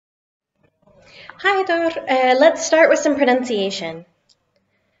Hi, Aitor. Let's start with some pronunciation.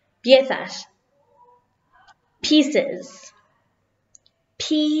 Piezas. Pieces.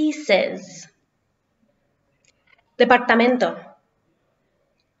 Pieces. Departamento.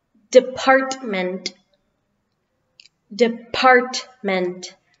 Department.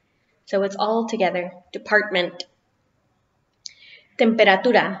 Department. So it's all together. Department.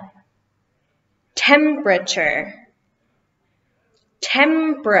 Temperatura. Temperature.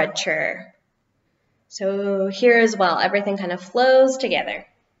 Temperature. So here as well, everything kind of flows together.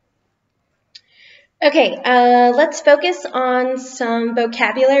 Okay, let's focus on some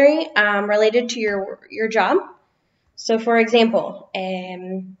vocabulary related to your job. So for example,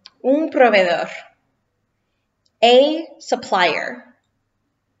 un proveedor, a supplier,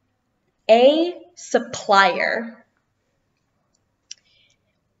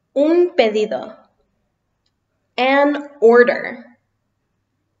 un pedido, an order,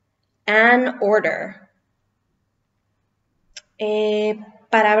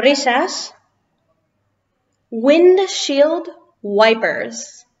 parabrisas, windshield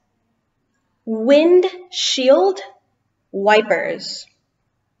wipers, windshield wipers.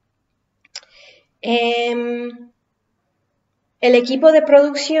 El equipo de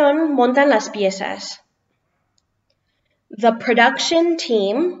producción montan las piezas. The production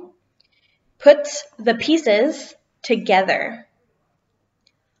team puts the pieces together.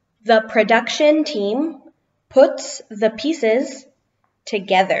 The production team puts the pieces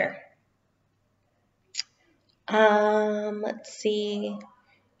together. Let's see.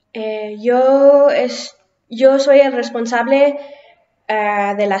 Yo soy el responsable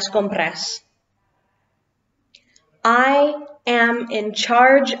de las compras. I am in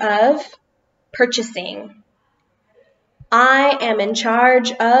charge of purchasing. I am in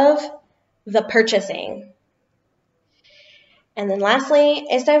charge of the purchasing. And then lastly,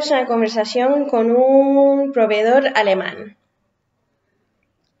 esta es una conversación con un proveedor alemán.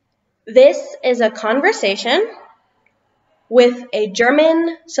 This is a conversation with a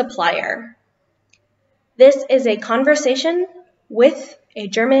German supplier. This is a conversation with a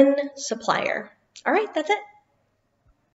German supplier. All right, that's it.